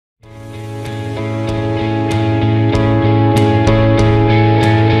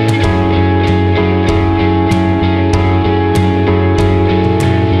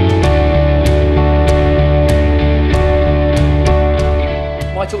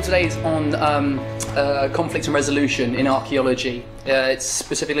talk today is on conflict and resolution in archaeology. It's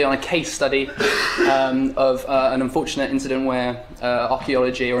specifically on a case study of an unfortunate incident where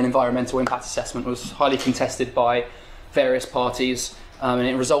archaeology or an environmental impact assessment was highly contested by various parties, and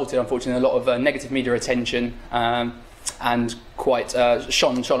it resulted, unfortunately, in a lot of negative media attention and quite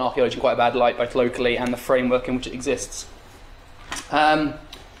shone archaeology in quite a bad light, both locally and the framework in which it exists.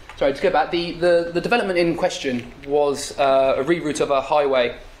 Sorry, to go back, the development in question was a reroute of a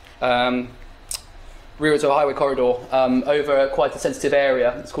highway, corridor over quite a sensitive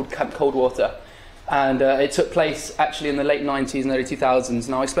area. It's called Camp Coldwater, and it took place actually in the late 90s and early 2000s.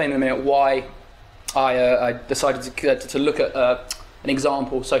 And I'll explain in a minute why I decided to look at an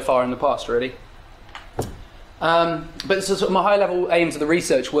example so far in the past, really. But so my high-level aims of the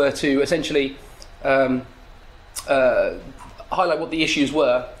research were to essentially highlight what the issues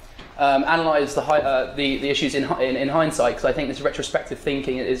were. Analyse the issues in hindsight, because I think this retrospective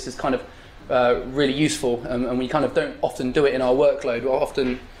thinking is kind of really useful, and we kind of don't often do it in our workload. Or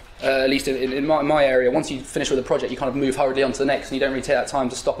often, at least in my area, once you finish with a project, you kind of move hurriedly on to the next, and you don't really take that time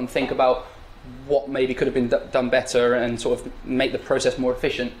to stop and think about what maybe could have been done better and sort of make the process more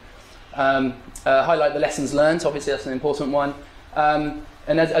efficient. Highlight the lessons learned. Obviously, that's an important one.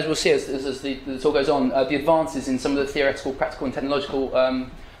 And as we'll see as the talk goes on, the advances in some of the theoretical, practical, and technological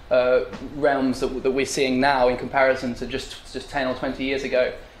realms that we're seeing now in comparison to just 10 or 20 years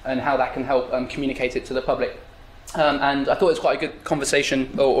ago, and how that can help communicate it to the public. And I thought it was quite a good conversation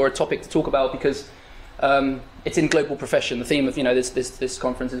or a topic to talk about, because it's in global profession. The theme of this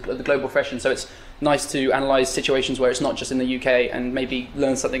conference is the global profession, so it's nice to analyse situations where it's not just in the UK and maybe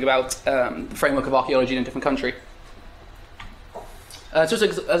learn something about the framework of archaeology in a different country. So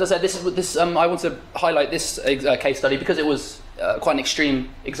as I said, I want to highlight this case study because it was quite an extreme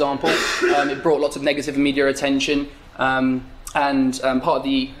example. It brought lots of negative media attention, and part of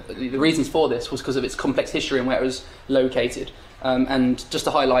the reasons for this was because of its complex history and where it was located. And just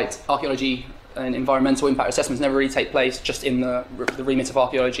to highlight, archaeology and environmental impact assessments never really take place just in the remit of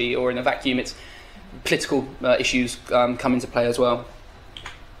archaeology or in a vacuum. It's political issues come into play as well.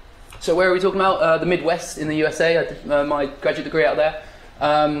 So where are we talking about? The Midwest in the USA. I did my graduate degree out there,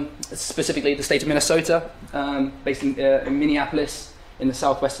 specifically the state of Minnesota, based in Minneapolis in the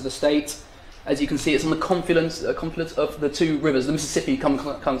southwest of the state. As you can see, it's on the confluence of the two rivers. The Mississippi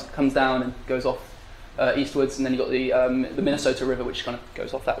comes down and goes off eastwards, and then you've got the Minnesota River, which kind of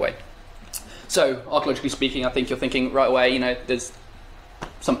goes off that way. So, archaeologically speaking, I think you're thinking right away, there's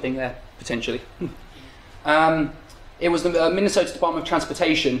something there, potentially. It was the Minnesota Department of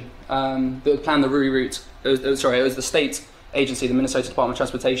Transportation that planned the reroute. It was the state agency, the Minnesota Department of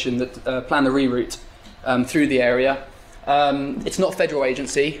Transportation, that planned the reroute through the area. It's not a federal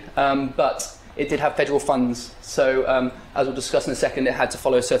agency, but it did have federal funds. So, as we'll discuss in a second, it had to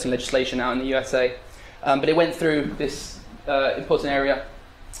follow certain legislation out in the USA. But it went through this important area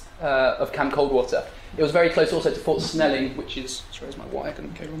of Camp Coldwater. It was very close also to Fort Snelling, which is, sorry, is my wire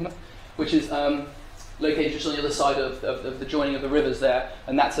going to go wrong enough? Which is located just on the other side of the joining of the rivers there,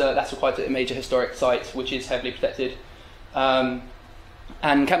 and that's quite a major historic site, which is heavily protected. And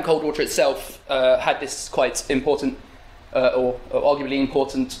Camp Coldwater itself had this quite important, or arguably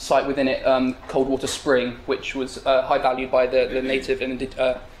important site within it, Coldwater Spring, which was high valued by the native and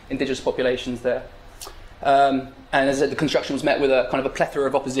indigenous populations there. And as I said, the construction was met with a kind of a plethora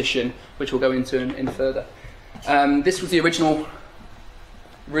of opposition, which we'll go into in further. This was the original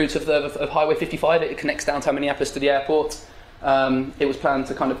route of Highway 55. It connects downtown Minneapolis to the airport. It was planned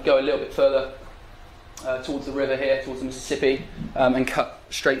to kind of go a little bit further towards the river here, towards the Mississippi, and cut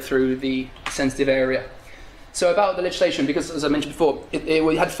straight through the sensitive area. So about the legislation, because as I mentioned before,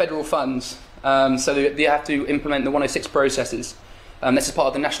 it had federal funds, so they have to implement the 106 processes. This is part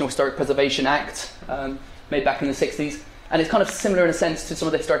of the National Historic Preservation Act, made back in the 60s, and it's kind of similar in a sense to some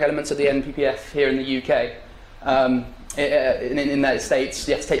of the historic elements of the NPPF here in the UK. In the United States,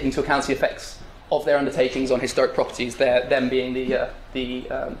 you have to take into account the effects of their undertakings on historic properties, them being the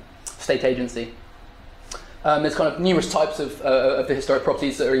state agency. There's kind of numerous types of the historic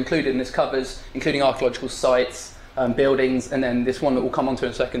properties that are included in this covers, including archaeological sites, buildings, and then this one that we'll come on to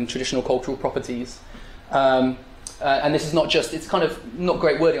in a second, traditional cultural properties. And this is not just, it's kind of not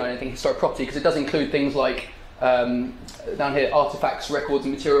great wording on anything, historic property, because it does include things like, down here, artifacts, records,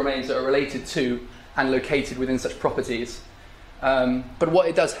 and material remains that are related to and located within such properties. But what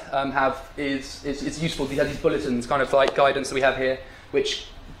it does have is useful. These are these bulletins, kind of like guidance that we have here, which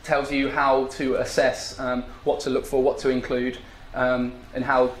tells you how to assess what to look for, what to include, and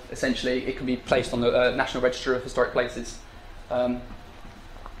how essentially it can be placed on the National Register of Historic Places. I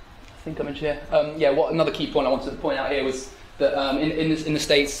think I mentioned here. What another key point I wanted to point out here was that in the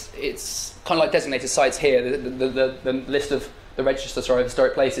States, it's kind of like designated sites here, the list of the register, sorry, of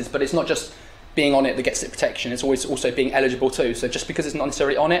historic places, but it's not just being on it that gets it protection, it's always also being eligible too. So just because it's not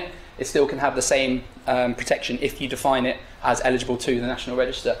necessarily on it, it still can have the same protection if you define it as eligible to the National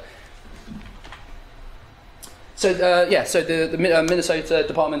Register. So so the Minnesota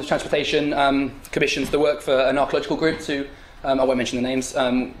Department of Transportation commissions the work for an archaeological group to, I won't mention the names,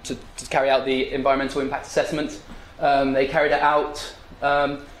 to carry out the environmental impact assessment. They carried it out.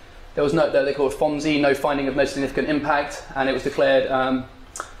 There was no, they called FOMSI, no finding of no significant impact, and it was declared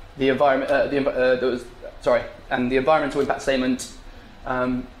the environment. And the environmental impact statement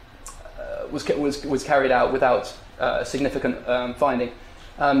was carried out without significant finding.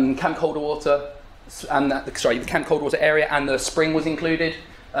 Camp Coldwater and the Camp Coldwater area and the spring was included.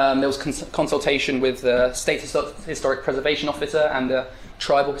 There was consultation with the State Historic Preservation Officer and the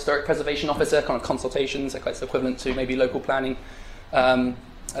Tribal Historic Preservation Officer, kind of consultations, like it's equivalent to maybe local planning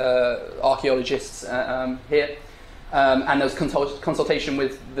archaeologists here. And there was consultation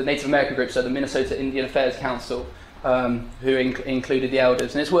with the Native American group, so the Minnesota Indian Affairs Council, who included the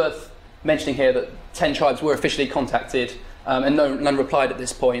elders. And it's worth mentioning here that 10 tribes were officially contacted, and none replied at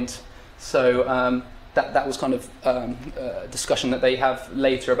this point. So that was kind of a discussion that they have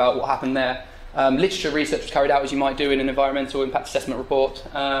later about what happened there. Literature research was carried out, as you might do in an environmental impact assessment report.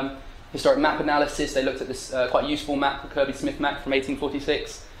 Historic map analysis, they looked at this quite useful map, the Kirby-Smith map from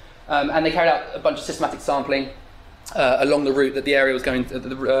 1846. And they carried out a bunch of systematic sampling along the route that the area was going to,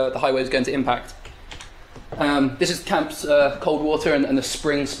 the highway was going to impact. This is Camp Coldwater and the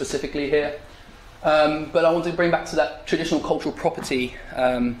spring specifically here. But I want to bring back to that traditional cultural property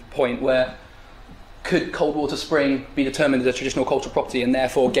point, where could Coldwater Spring be determined as a traditional cultural property and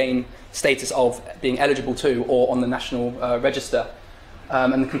therefore gain status of being eligible to or on the National Register?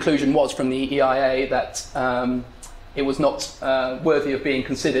 And the conclusion was from the EIA that it was not worthy of being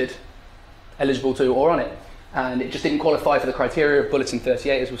considered eligible to or on it. And it just didn't qualify for the criteria of Bulletin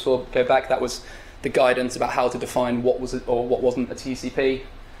 38, as we saw go back. That was the guidance about how to define what was or what wasn't a TCP.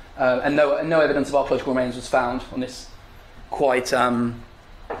 And no evidence of archaeological remains was found on this quite, as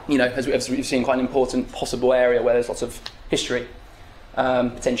we've seen, quite an important possible area where there's lots of history,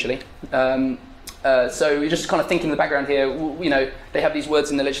 potentially. So you're just kind of thinking in the background here, they have these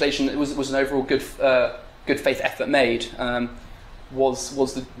words in the legislation. It was an overall good faith effort made.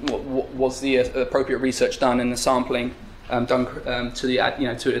 Was the appropriate research done and the sampling done to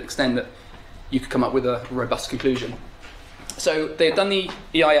an extent that you could come up with a robust conclusion? So they've done the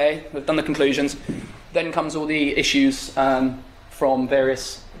EIA, they've done the conclusions. Then comes all the issues from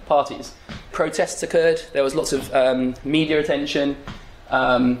various parties. Protests occurred. There was lots of media attention.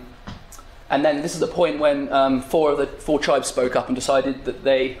 And then this is the point when four tribes spoke up and decided that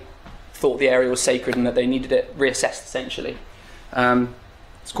they thought the area was sacred and that they needed it reassessed, essentially. It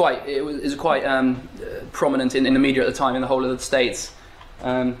was quite prominent in the media at the time in the whole of the States.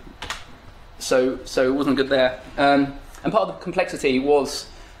 So it wasn't good there. And part of the complexity was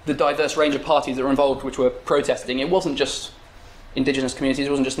the diverse range of parties that were involved, which were protesting. It wasn't just indigenous communities, it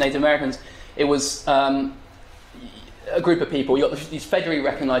wasn't just Native Americans. It was a group of people. You got these federally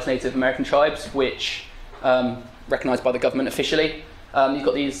recognised Native American tribes, which recognised by the government officially. You've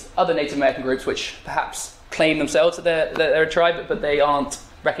got these other Native American groups which perhaps claim themselves that they're a tribe, but they aren't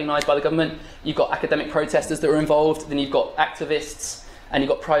recognised by the government. You've got academic protesters that are involved, then you've got activists, and you've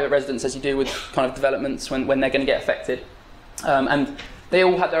got private residents, as you do with kind of developments when they're going to get affected. And they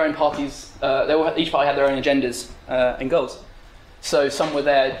all had their own parties, each party had their own agendas and goals. So some were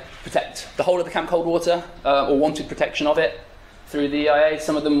there to protect the whole of the Camp Coldwater, or wanted protection of it through the EIA.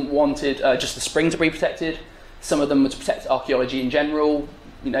 Some of them wanted just the spring to be protected. Some of them were to protect archaeology in general,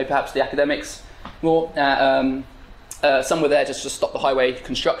 perhaps the academics more. Some were there just to stop the highway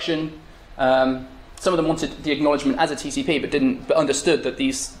construction. Some of them wanted the acknowledgement as a TCP, but understood that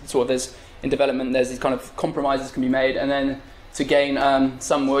these there's in development, there's these kind of compromises can be made, and then to gain,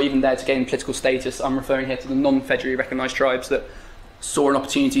 some were even there to gain political status. I'm referring here to the non-federally recognised tribes that saw an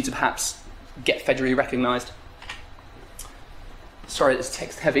opportunity to perhaps get federally recognised. Sorry, it's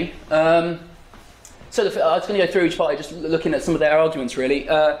text heavy. I was going to go through each party, just looking at some of their arguments, really.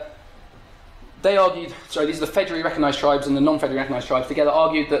 They argued, these are the federally recognised tribes and the non-federally recognised tribes together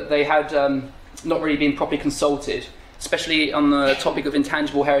argued that they had not really been properly consulted, especially on the topic of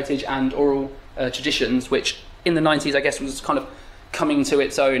intangible heritage and oral traditions, which in the 90s, I guess, was kind of coming to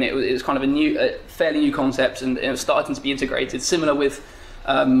its own. It was kind of a fairly new concept, and it was starting to be integrated, similar with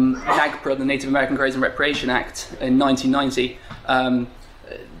NAGPRA, the Native American Graves and Reparation Act, in 1990.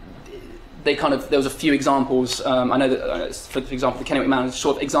 There was a few examples. I know that, for example, the Kennewick Mountains,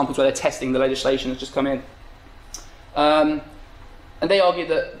 sort of examples where they're testing the legislation that's just come in. And they argued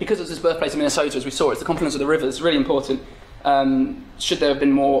that because it's this birthplace of Minnesota, as we saw, it's the confluence of the rivers, really important. Should there have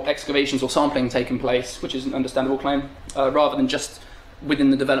been more excavations or sampling taken place, which is an understandable claim, rather than just within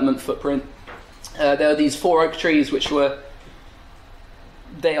the development footprint. There are these 4 oak trees which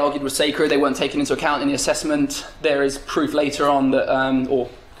they argued were sacred. They weren't taken into account in the assessment. There is proof later on that, or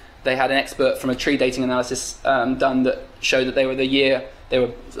they had an expert from a tree dating analysis done that showed that they were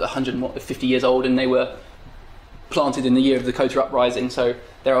 150 years old, and they were planted in the year of the Dakota Uprising. So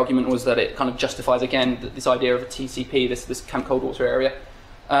their argument was that it kind of justifies again this idea of a TCP, this Camp Coldwater area.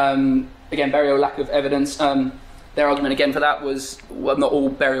 Again, burial lack of evidence. Their argument again for that was, well, not all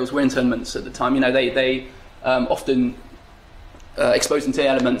burials were internments at the time. You know, they often exposed into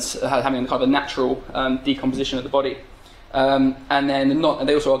elements, having kind of a natural decomposition of the body. And then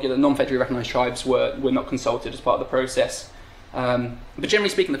they also argue that non-federally recognised tribes were not consulted as part of the process. But generally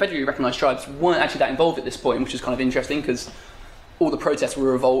speaking, the federally recognised tribes weren't actually that involved at this point, which is kind of interesting because all the protests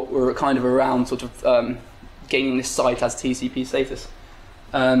were kind of around sort of gaining this site as TCP status.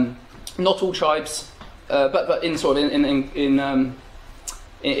 Not all tribes, but in sort of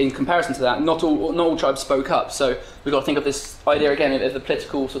in comparison to that, not all tribes spoke up. So we've got to think of this idea again of the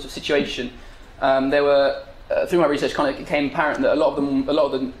political sort of situation. There were through my research, kind of became apparent that a lot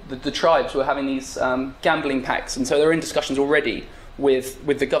of the tribes were having these gambling pacts, and so they were in discussions already with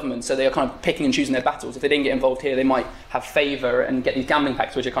the government. So they are kind of picking and choosing their battles. If they didn't get involved here, they might have favour and get these gambling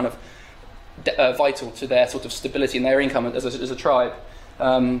pacts, which are kind of vital to their sort of stability and their income as a tribe.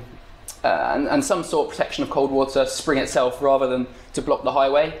 And some sort of protection of Coldwater Spring itself, rather than to block the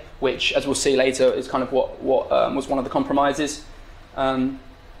highway, which, as we'll see later, is kind of what was one of the compromises.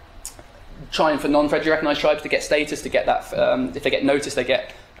 Trying for non-federally recognised tribes to get status, to get that, if they get noticed, they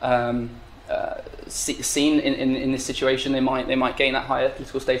get seen in this situation. They might gain that higher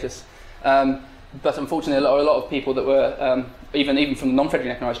political status. But unfortunately, a lot of people that were even from the non-federally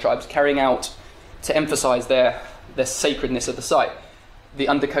recognised tribes carrying out to emphasise their sacredness of the site, the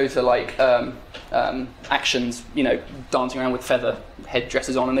Dakota-like actions, you know, dancing around with feather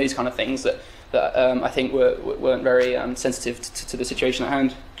headdresses on and these kind of things that I think weren't very sensitive to the situation at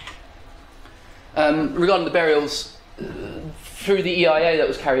hand. Regarding the burials, through the EIA that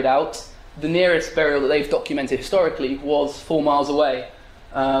was carried out, the nearest burial that they've documented historically was 4 miles away.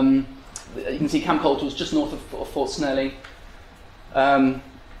 You can see Camp Coldwater was just north of Fort Snelling.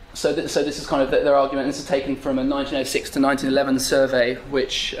 So this is kind of their argument. This is taken from a 1906 to 1911 survey,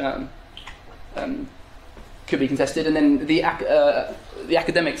 which could be contested. And then the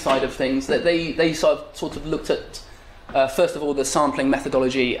academic side of things, that they sort of looked at. First of all, the sampling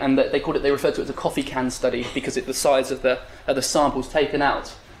methodology, and that they referred to it as a coffee can study because the size of the samples taken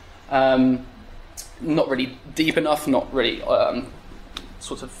out, not really deep enough, not really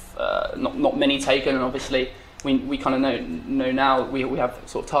not many taken, and obviously we kind of know now we have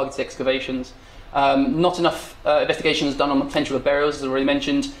sort of targeted excavations. Not enough investigation is done on the potential of burials, as I already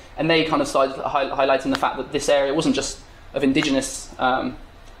mentioned, and they kind of started highlighting the fact that this area wasn't just of indigenous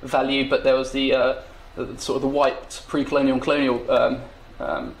value, but there was the sort of the wiped pre-colonial and colonial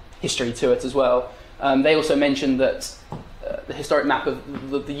history to it as well. They also mentioned that the historic map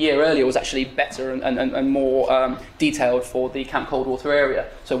of the year earlier was actually better and more detailed for the Camp Coldwater area.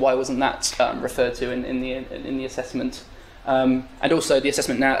 So why wasn't that referred to in the assessment? And also the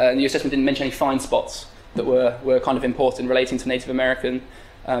assessment didn't mention any find spots that were kind of important relating to Native American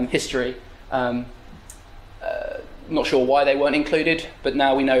history. Not sure why they weren't included, but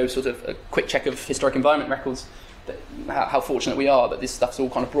now we know, sort of a quick check of historic environment records, that how fortunate we are that this stuff's all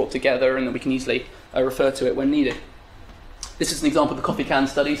kind of brought together and that we can easily refer to it when needed. This is an example of the coffee can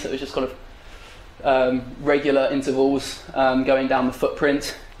study, so it's just kind of regular intervals going down the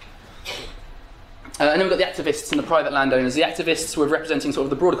footprint. And then we've got the activists and the private landowners. The activists were representing sort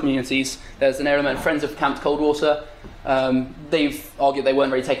of the broader communities. There's an element of Friends of Camp Coldwater. They've argued they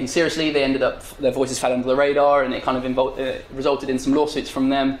weren't really taken seriously. They ended up, their voices fell under the radar, and it kind of resulted in some lawsuits from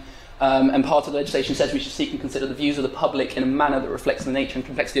them. And part of the legislation says we should seek and consider the views of the public in a manner that reflects the nature and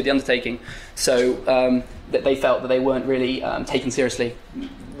complexity of the undertaking. So that they felt that they weren't really taken seriously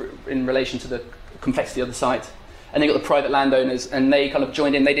in relation to the complexity of the site. And they got the private landowners, and they kind of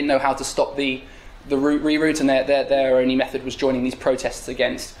joined in. They didn't know how to stop the reroute, and their only method was joining these protests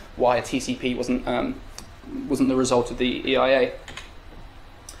against why a TCP wasn't the result of the EIA.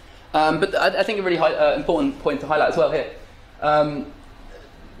 But I think a really important point to highlight as well here.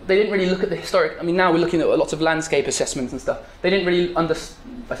 They didn't really look at the historic. I mean, now we're looking at lots of landscape assessments and stuff. They didn't really the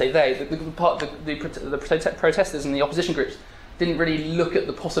protesters and the opposition groups didn't really look at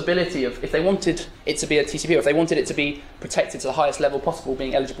the possibility of, if they wanted it to be a TCP, or if they wanted it to be protected to the highest level possible,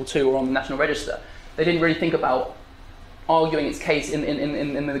 being eligible to or on the National Register, they didn't really think about arguing its case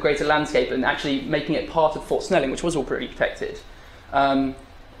in the greater landscape and actually making it part of Fort Snelling, which was all pretty protected. That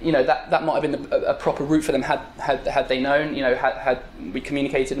might have been a proper route for them had they known, had we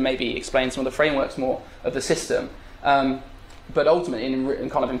communicated and maybe explained some of the frameworks more of the system. But ultimately, and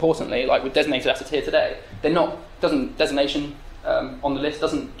kind of importantly, like with designated assets here today, designation on the list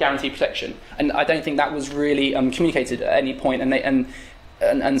doesn't guarantee protection, and I don't think that was really communicated at any point,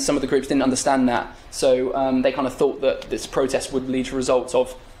 and some of the groups didn't understand that, so they kind of thought that this protest would lead to results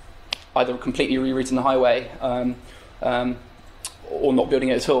of either completely rerouting the highway or not building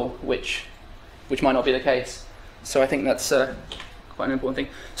it at all, which might not be the case. So I think that's quite an important thing.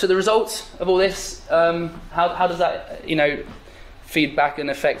 So the results of all this, how does that feed back and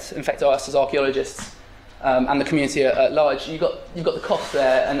affect us as archaeologists and the community at large? You've got the cost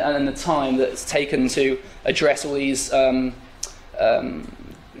there and the time that's taken to address all these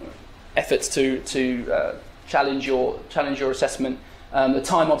efforts to challenge your assessment. The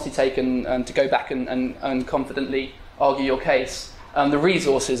time obviously taken to go back and confidently argue your case. The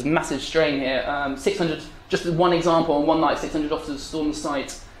resources, massive strain here. 600, just one example, on one night, 600 officers stormed the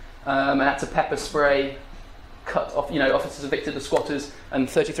site and had to pepper spray, cut off, officers evicted the squatters, and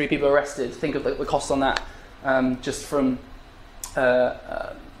 33 people arrested. Think of the cost on that, just from, to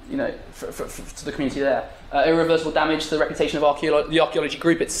the community there. Irreversible damage to the reputation of the archaeology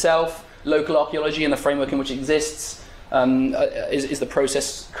group itself, local archaeology and the framework in which it exists. Is the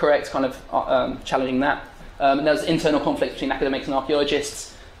process correct? Kind of challenging that. And there's internal conflict between academics and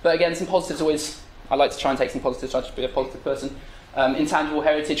archaeologists. But again, some positives always. I like to try and take some positives, try to be a positive person. Intangible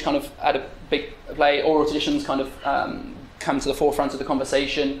heritage kind of had a big play. Oral traditions kind of come to the forefront of the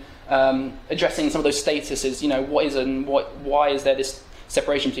conversation, addressing some of those statuses. What is and why is there this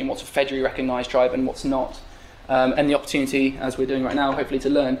separation between what's a federally recognised tribe and what's not? And the opportunity, as we're doing right now, hopefully to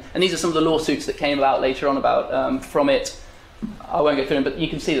learn. And these are some of the lawsuits that came about later on about from it. I won't go through them, but you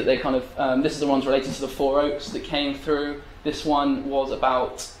can see that they kind of, this is the ones related to the Four Oaks that came through. This one was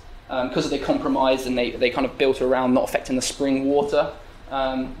about, because they compromised and they kind of built around not affecting the spring water,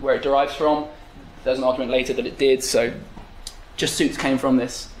 where it derives from. There's an argument later that it did, so just suits came from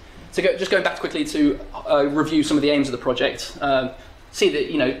this. So just going back quickly to review some of the aims of the project, see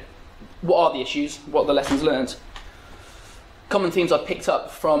that, what are the issues, what are the lessons learned. Common themes I've picked up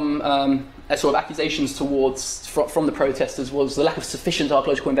from sort of accusations from the protesters was the lack of sufficient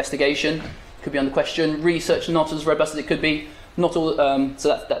archaeological investigation, could be under question. Research not as robust as it could be. Not all.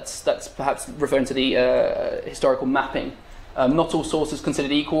 So that's perhaps referring to the historical mapping. Not all sources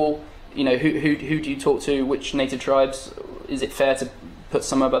considered equal. Who do you talk to? Which native tribes? Is it fair to put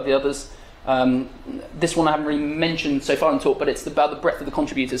some above the others? This one I haven't really mentioned so far in talk, but it's about the breadth of the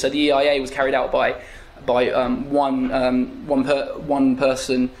contributors. So the EIA was carried out by one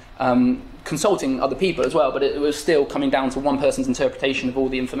person consulting other people as well, but it was still coming down to one person's interpretation of all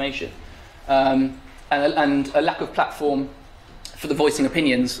the information, and a lack of platform for the voicing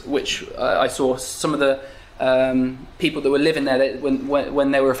opinions, which I saw some of the people that were living there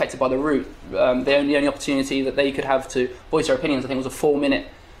when they were affected by the route. The only opportunity that they could have to voice their opinions, I think, was a 4-minute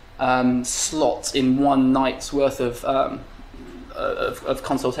slot in one night's worth of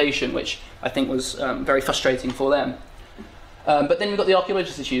consultation, which I think was very frustrating for them. But then we've got the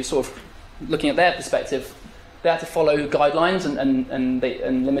archaeologist issues, sort of looking at their perspective. They had to follow guidelines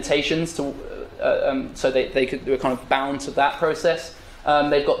and limitations to, so they were kind of bound to that process.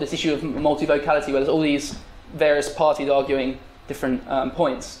 They've got this issue of multivocality, where there's all these various parties arguing different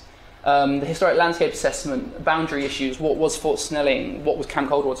points. The historic landscape assessment, boundary issues, what was Fort Snelling, what was Camp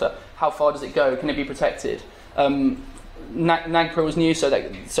Coldwater, how far does it go, can it be protected? NAGPRA was new, so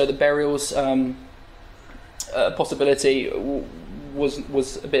the burials possibility was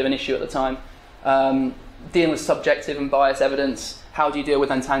a bit of an issue at the time. Dealing with subjective and biased evidence, how do you deal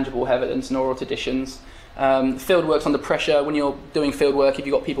with intangible evidence and oral traditions? Field work's under pressure. When you're doing field work, if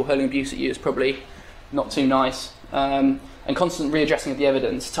you've got people hurling abuse at you, it's probably not too nice. And constant readdressing of the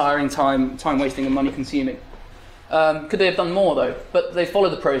evidence, tiring, time wasting and money consuming. Could they have done more though? But they followed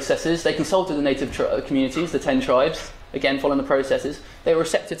the processes. They consulted the native communities, the 10 tribes, again following the processes. They were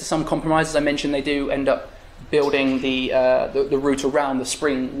receptive to some compromises. I mentioned they do end up building the route around the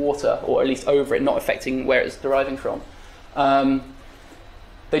spring water, or at least over it, not affecting where it's deriving from.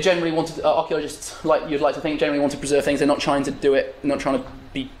 They generally wanted, archaeologists, like you'd like to think, generally want to preserve things. They're not trying to do it, not trying to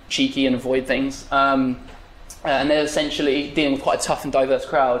be cheeky and avoid things. And they're essentially dealing with quite a tough and diverse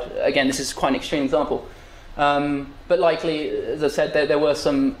crowd. Again, this is quite an extreme example. But likely, as I said, there were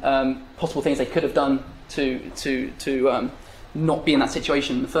some possible things they could have done to not be in that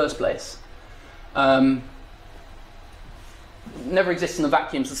situation in the first place. Never exists in a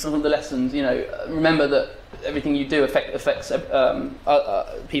vacuum, so some of the lessons, remember that everything you do affects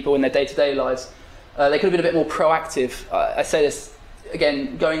people in their day-to-day lives. They could have been a bit more proactive. I say this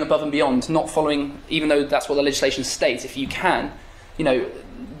again, going above and beyond, not following, even though that's what the legislation states. If you can,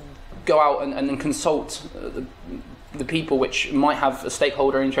 go out and consult the people which might have a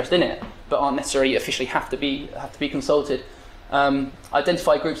stakeholder interest in it, but aren't necessarily officially have to be consulted.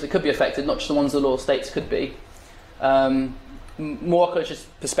 Identify groups that could be affected, not just the ones the law states could be. More archaeologist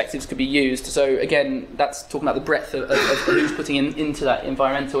perspectives could be used. So again, that's talking about the breadth of who's putting into that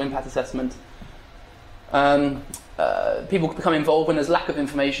environmental impact assessment. People could become involved when there's lack of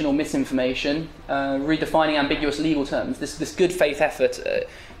information or misinformation. Redefining ambiguous legal terms. This good faith effort.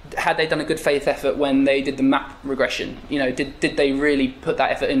 Had they done a good faith effort when they did the map regression? Did they really put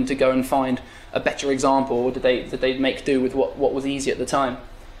that effort in to go and find a better example, or did they make do with what was easy at the time?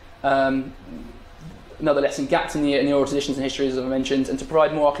 Another lesson: gaps in the oral traditions and histories, as I mentioned, and to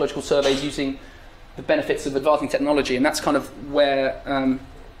provide more archaeological surveys using the benefits of advancing technology. And that's kind of where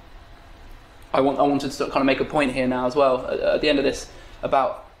I wanted to kind of make a point here now as well at the end of this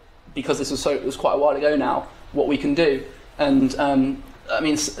about, because it was quite a while ago now, what we can do. And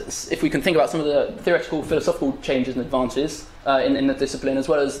if we can think about some of the theoretical, philosophical changes and advances in the discipline, as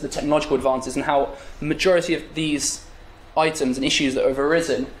well as the technological advances, and how the majority of these items and issues that have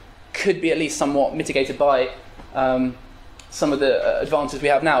arisen could be at least somewhat mitigated by some of the advances we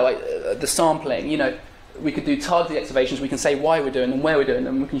have now, like the sampling. We could do targeted excavations. We can say why we're doing them, where we're doing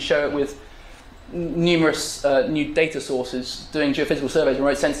them. We can show it with numerous new data sources, doing geophysical surveys,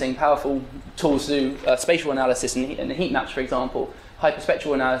 remote sensing, powerful tools to do spatial analysis and heat maps, for example,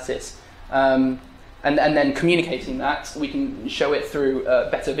 hyperspectral analysis, and then communicating that. We can show it through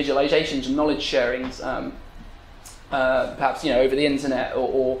better visualizations and knowledge sharings, perhaps over the internet,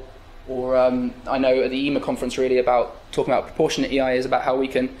 or I know at the EMA conference really talking about proportionate EIs, about how we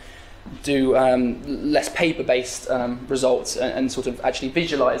can do less paper-based results and sort of actually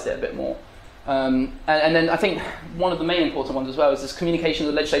visualize it a bit more. And then I think one of the main important ones as well is this communication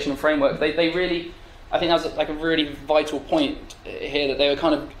of the legislation and framework. They really, I think that was like a really vital point here, that they were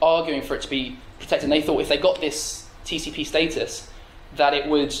kind of arguing for it to be protected. And they thought if they got this TCP status, that it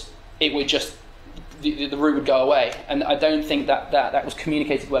would just, the route would go away. And I don't think that was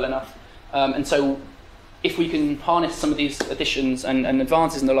communicated well enough. And so if we can harness some of these additions and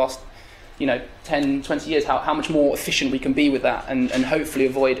advances in the last 10, 20 years, how much more efficient we can be with that, and hopefully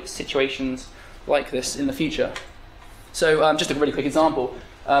avoid situations like this in the future. So just a really quick example.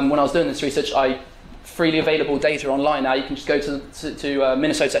 When I was doing this research, freely available data online now. You can just go to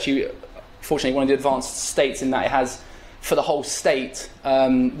Minnesota's actually, fortunately, one of the advanced states in that it has, for the whole state,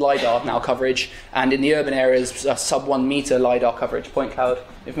 LiDAR now coverage, and in the urban areas, sub 1 meter LiDAR coverage, point cloud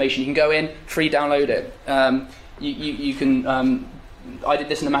information. You can go in, free download it. You can. I did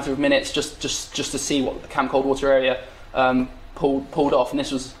this in a matter of minutes just to see what the Camp Coldwater area pulled off, and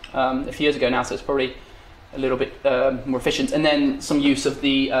this was a few years ago now, so it's probably a little bit more efficient. And then some use of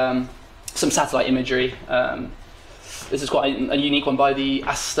the some satellite imagery. This is quite a unique one by the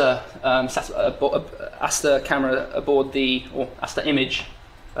Asta camera aboard or Asta image,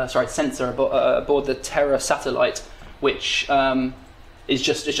 sensor aboard the Terra satellite, which is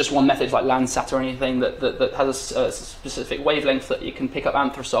just one method, like Landsat or anything that has a specific wavelength that you can pick up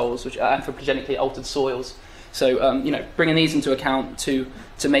anthrosols, which are anthropogenically altered soils. So bringing these into account to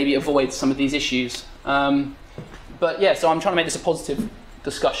maybe avoid some of these issues. But yeah, so I'm trying to make this a positive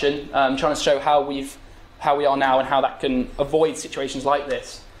discussion. I'm trying to show how we are now and how that can avoid situations like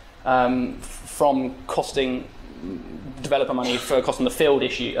this, from costing developer money, for costing the field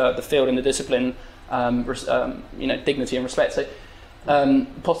the field in the discipline, dignity and respect. So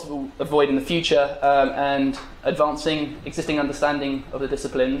possible avoid in the future, and advancing existing understanding of the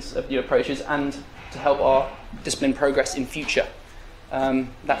disciplines, of new approaches, and to help our discipline progress in future.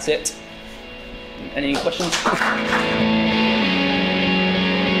 That's it. Any questions?